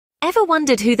Ever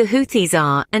wondered who the Houthis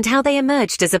are and how they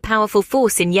emerged as a powerful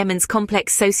force in Yemen's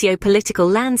complex socio-political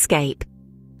landscape?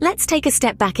 Let's take a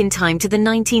step back in time to the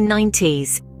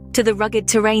 1990s, to the rugged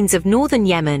terrains of northern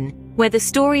Yemen, where the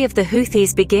story of the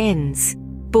Houthis begins.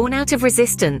 Born out of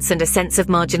resistance and a sense of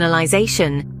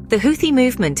marginalization, the Houthi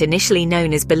movement, initially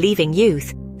known as Believing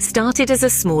Youth, started as a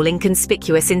small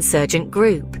inconspicuous insurgent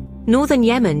group. Northern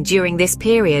Yemen during this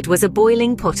period was a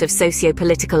boiling pot of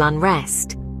socio-political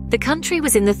unrest. The country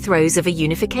was in the throes of a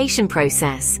unification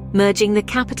process, merging the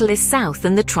capitalist south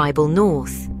and the tribal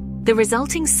north. The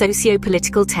resulting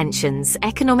socio-political tensions,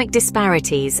 economic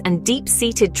disparities, and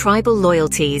deep-seated tribal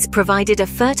loyalties provided a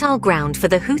fertile ground for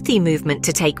the Houthi movement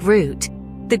to take root.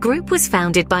 The group was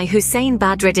founded by Hussein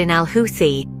Badreddin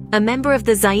al-Houthi, a member of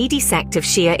the Zaidi sect of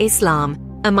Shia Islam,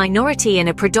 a minority in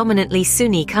a predominantly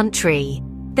Sunni country.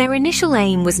 Their initial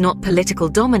aim was not political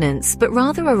dominance but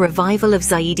rather a revival of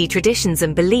Zaidi traditions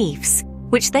and beliefs,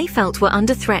 which they felt were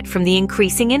under threat from the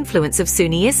increasing influence of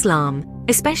Sunni Islam,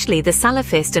 especially the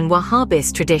Salafist and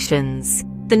Wahhabist traditions.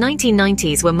 The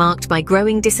 1990s were marked by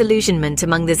growing disillusionment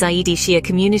among the Zaidi Shia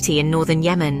community in northern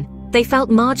Yemen. They felt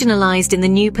marginalized in the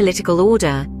new political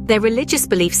order, their religious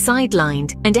beliefs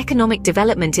sidelined, and economic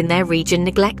development in their region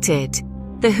neglected.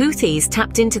 The Houthis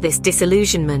tapped into this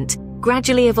disillusionment,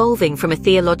 gradually evolving from a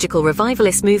theological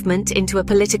revivalist movement into a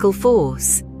political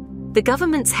force. The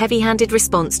government's heavy-handed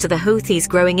response to the Houthis'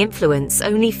 growing influence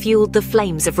only fueled the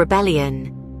flames of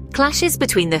rebellion. Clashes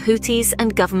between the Houthis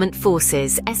and government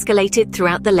forces escalated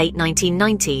throughout the late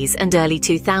 1990s and early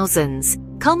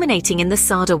 2000s, culminating in the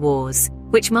Sada Wars,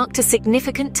 which marked a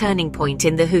significant turning point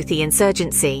in the Houthi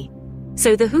insurgency.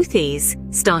 So the Houthis,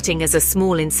 starting as a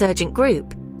small insurgent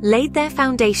group, laid their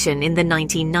foundation in the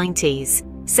 1990s,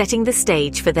 setting the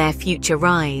stage for their future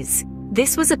rise.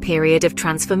 This was a period of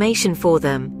transformation for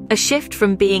them, a shift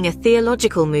from being a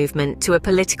theological movement to a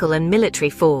political and military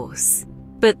force.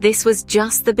 But this was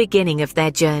just the beginning of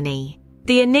their journey.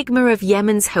 The enigma of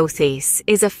Yemen's Houthis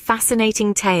is a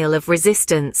fascinating tale of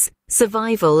resistance,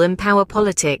 survival, and power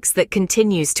politics that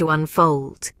continues to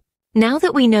unfold. Now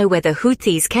that we know where the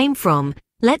Houthis came from,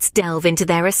 let's delve into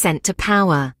their ascent to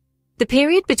power. The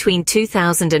period between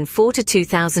 2004 to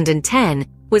 2010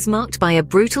 was marked by a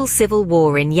brutal civil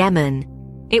war in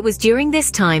Yemen. It was during this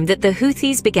time that the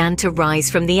Houthis began to rise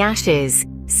from the ashes,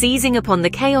 seizing upon the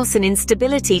chaos and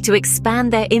instability to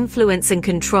expand their influence and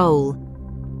control.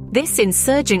 This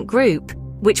insurgent group,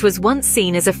 which was once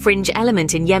seen as a fringe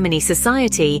element in Yemeni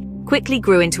society, quickly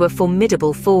grew into a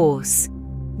formidable force.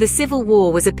 The civil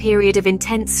war was a period of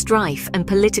intense strife and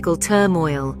political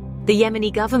turmoil. The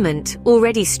Yemeni government,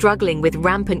 already struggling with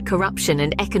rampant corruption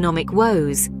and economic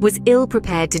woes, was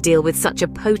ill-prepared to deal with such a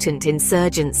potent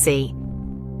insurgency.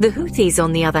 The Houthis,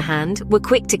 on the other hand, were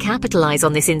quick to capitalize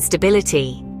on this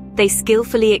instability. They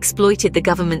skillfully exploited the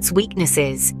government's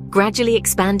weaknesses, gradually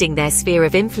expanding their sphere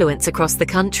of influence across the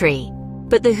country.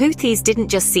 But the Houthis didn't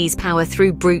just seize power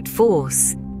through brute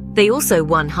force. They also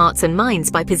won hearts and minds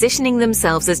by positioning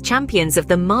themselves as champions of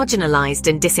the marginalized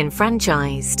and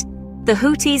disenfranchised. The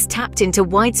Houthis tapped into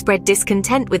widespread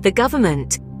discontent with the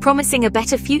government, promising a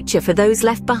better future for those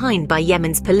left behind by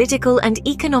Yemen's political and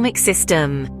economic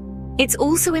system. It's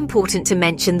also important to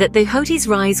mention that the Houthis'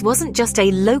 rise wasn't just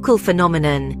a local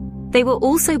phenomenon. They were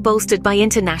also bolstered by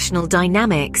international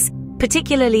dynamics,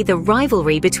 particularly the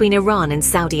rivalry between Iran and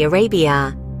Saudi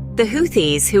Arabia. The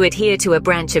Houthis, who adhere to a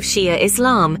branch of Shia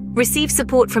Islam, received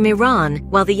support from Iran,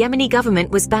 while the Yemeni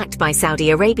government was backed by Saudi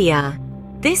Arabia.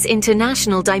 This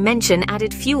international dimension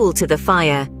added fuel to the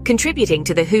fire, contributing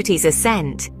to the Houthis'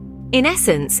 ascent. In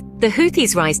essence, the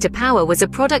Houthis' rise to power was a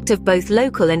product of both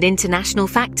local and international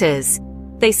factors.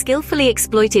 They skillfully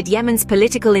exploited Yemen's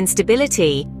political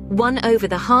instability, won over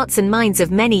the hearts and minds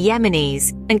of many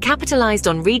Yemenis, and capitalized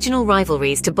on regional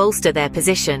rivalries to bolster their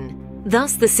position.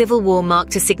 Thus, the civil war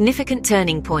marked a significant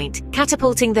turning point,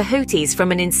 catapulting the Houthis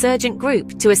from an insurgent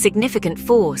group to a significant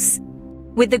force.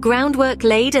 With the groundwork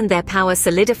laid and their power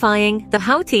solidifying, the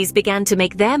Houthis began to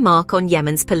make their mark on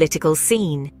Yemen's political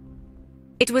scene.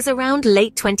 It was around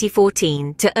late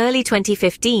 2014 to early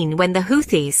 2015 when the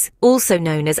Houthis, also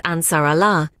known as Ansar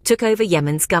Allah, took over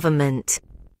Yemen's government.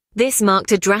 This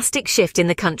marked a drastic shift in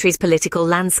the country's political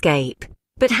landscape.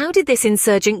 But how did this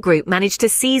insurgent group manage to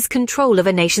seize control of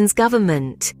a nation's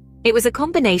government? It was a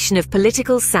combination of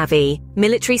political savvy,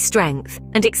 military strength,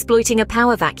 and exploiting a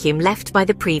power vacuum left by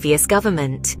the previous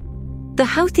government. The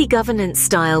Houthi governance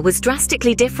style was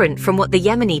drastically different from what the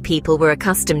Yemeni people were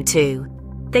accustomed to.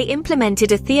 They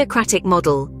implemented a theocratic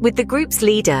model, with the group's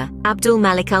leader, Abdul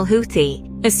Malik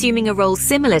al-Houthi, assuming a role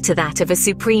similar to that of a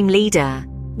supreme leader.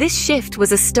 This shift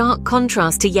was a stark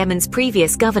contrast to Yemen's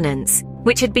previous governance,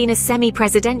 which had been a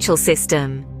semi-presidential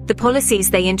system. The policies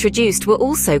they introduced were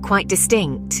also quite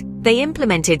distinct. They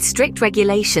implemented strict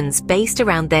regulations based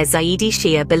around their Zaidi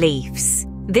Shia beliefs.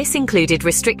 This included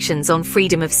restrictions on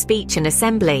freedom of speech and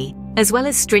assembly, as well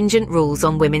as stringent rules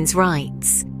on women's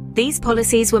rights. These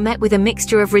policies were met with a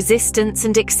mixture of resistance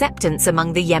and acceptance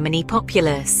among the Yemeni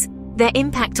populace. Their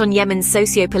impact on Yemen's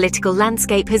socio-political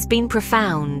landscape has been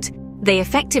profound. They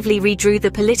effectively redrew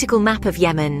the political map of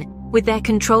Yemen, with their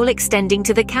control extending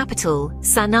to the capital,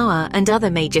 Sana'a, and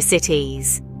other major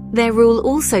cities. Their rule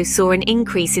also saw an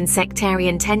increase in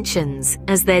sectarian tensions,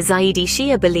 as their Zaidi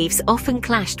Shia beliefs often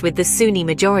clashed with the Sunni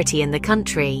majority in the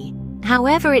country.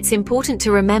 However, it's important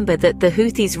to remember that the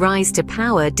Houthis' rise to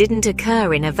power didn't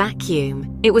occur in a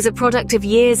vacuum. It was a product of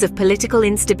years of political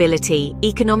instability,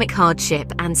 economic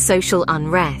hardship, and social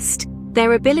unrest.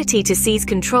 Their ability to seize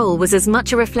control was as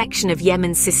much a reflection of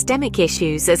Yemen's systemic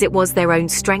issues as it was their own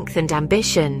strength and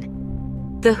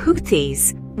ambition. The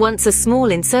Houthis, once a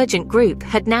small insurgent group,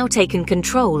 had now taken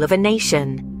control of a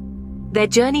nation. Their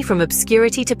journey from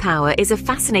obscurity to power is a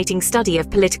fascinating study of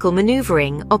political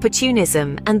maneuvering,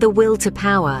 opportunism, and the will to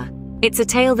power. It's a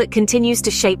tale that continues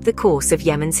to shape the course of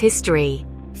Yemen's history.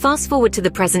 Fast forward to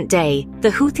the present day, the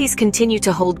Houthis continue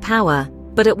to hold power,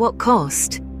 but at what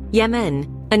cost?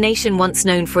 Yemen, a nation once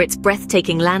known for its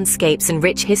breathtaking landscapes and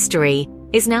rich history,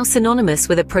 is now synonymous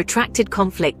with a protracted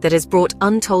conflict that has brought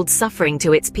untold suffering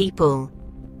to its people.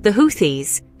 The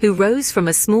Houthis, who rose from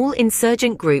a small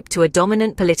insurgent group to a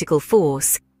dominant political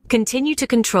force, continue to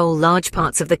control large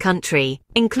parts of the country,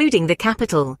 including the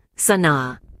capital,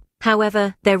 Sana'a.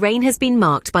 However, their reign has been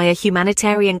marked by a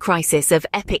humanitarian crisis of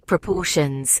epic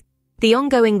proportions. The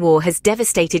ongoing war has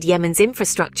devastated Yemen's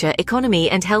infrastructure, economy,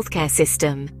 and healthcare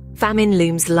system. Famine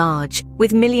looms large,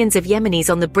 with millions of Yemenis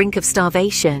on the brink of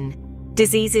starvation.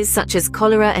 Diseases such as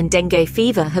cholera and dengue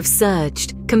fever have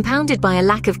surged, compounded by a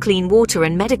lack of clean water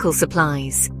and medical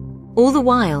supplies. All the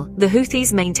while, the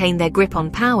Houthis maintain their grip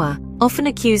on power, often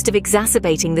accused of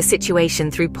exacerbating the situation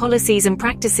through policies and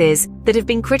practices that have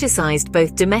been criticized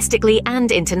both domestically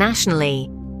and internationally.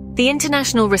 The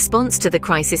international response to the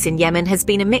crisis in Yemen has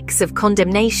been a mix of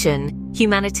condemnation,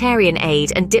 humanitarian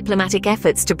aid, and diplomatic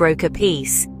efforts to broker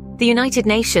peace. The United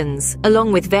Nations,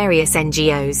 along with various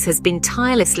NGOs, has been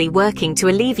tirelessly working to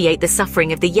alleviate the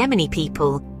suffering of the Yemeni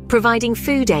people, providing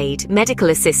food aid, medical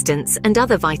assistance, and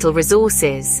other vital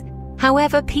resources.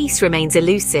 However, peace remains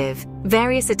elusive.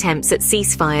 Various attempts at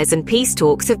ceasefires and peace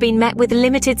talks have been met with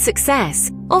limited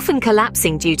success, often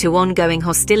collapsing due to ongoing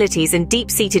hostilities and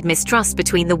deep-seated mistrust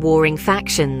between the warring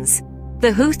factions.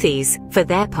 The Houthis, for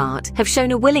their part, have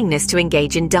shown a willingness to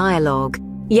engage in dialogue.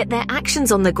 Yet their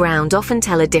actions on the ground often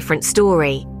tell a different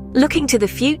story. Looking to the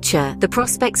future, the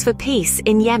prospects for peace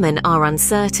in Yemen are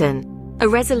uncertain. A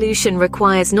resolution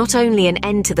requires not only an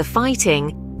end to the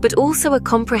fighting, but also a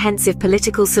comprehensive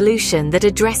political solution that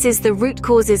addresses the root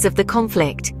causes of the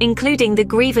conflict, including the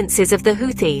grievances of the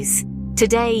Houthis.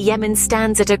 Today, Yemen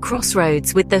stands at a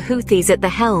crossroads with the Houthis at the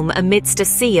helm amidst a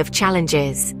sea of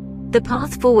challenges. The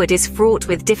path forward is fraught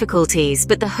with difficulties,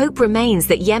 but the hope remains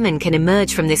that Yemen can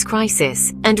emerge from this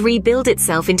crisis and rebuild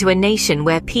itself into a nation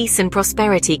where peace and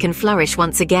prosperity can flourish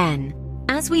once again.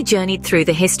 As we journeyed through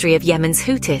the history of Yemen's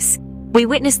Houthis, we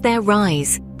witnessed their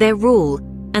rise, their rule,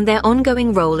 and their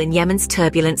ongoing role in Yemen's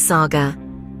turbulent saga.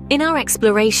 In our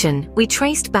exploration, we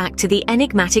traced back to the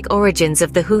enigmatic origins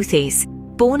of the Houthis,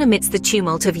 born amidst the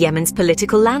tumult of Yemen's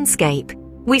political landscape.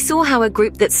 We saw how a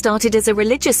group that started as a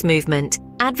religious movement,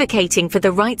 advocating for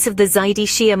the rights of the Zaidi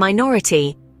Shia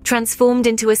minority, transformed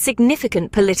into a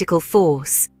significant political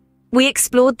force. We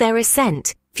explored their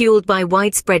ascent, fueled by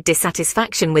widespread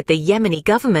dissatisfaction with the Yemeni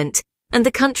government and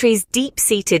the country's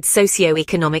deep-seated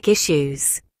socio-economic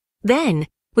issues. Then,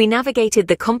 we navigated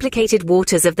the complicated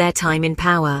waters of their time in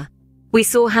power. We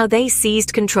saw how they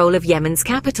seized control of Yemen's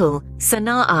capital,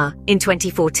 Sana'a, in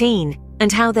 2014,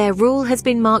 and how their rule has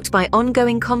been marked by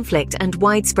ongoing conflict and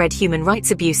widespread human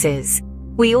rights abuses.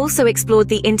 We also explored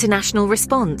the international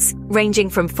response, ranging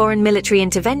from foreign military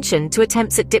intervention to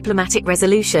attempts at diplomatic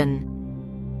resolution.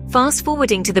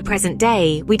 Fast-forwarding to the present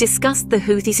day, we discussed the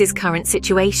Houthis' current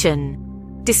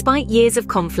situation. Despite years of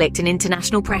conflict and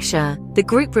international pressure, the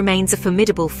group remains a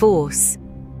formidable force.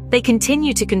 They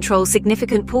continue to control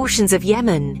significant portions of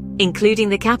Yemen, including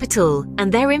the capital, and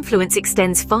their influence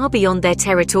extends far beyond their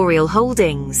territorial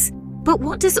holdings. But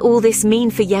what does all this mean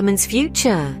for Yemen's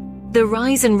future? The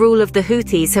rise and rule of the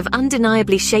Houthis have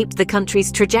undeniably shaped the country's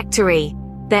trajectory.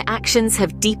 Their actions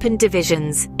have deepened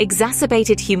divisions,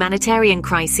 exacerbated humanitarian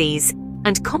crises,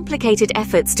 and complicated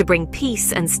efforts to bring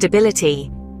peace and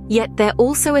stability. Yet they're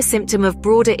also a symptom of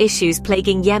broader issues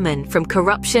plaguing Yemen, from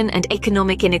corruption and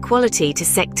economic inequality to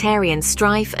sectarian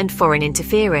strife and foreign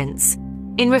interference.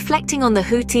 In reflecting on the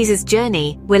Houthis'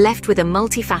 journey, we're left with a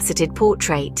multifaceted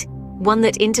portrait, one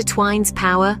that intertwines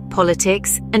power,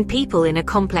 politics, and people in a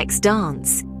complex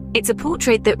dance. It's a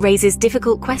portrait that raises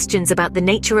difficult questions about the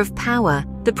nature of power,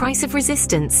 the price of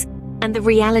resistance, and the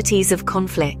realities of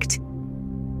conflict.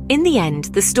 In the end,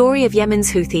 the story of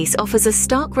Yemen's Houthis offers a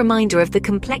stark reminder of the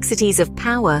complexities of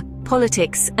power,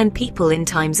 politics, and people in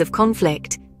times of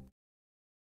conflict.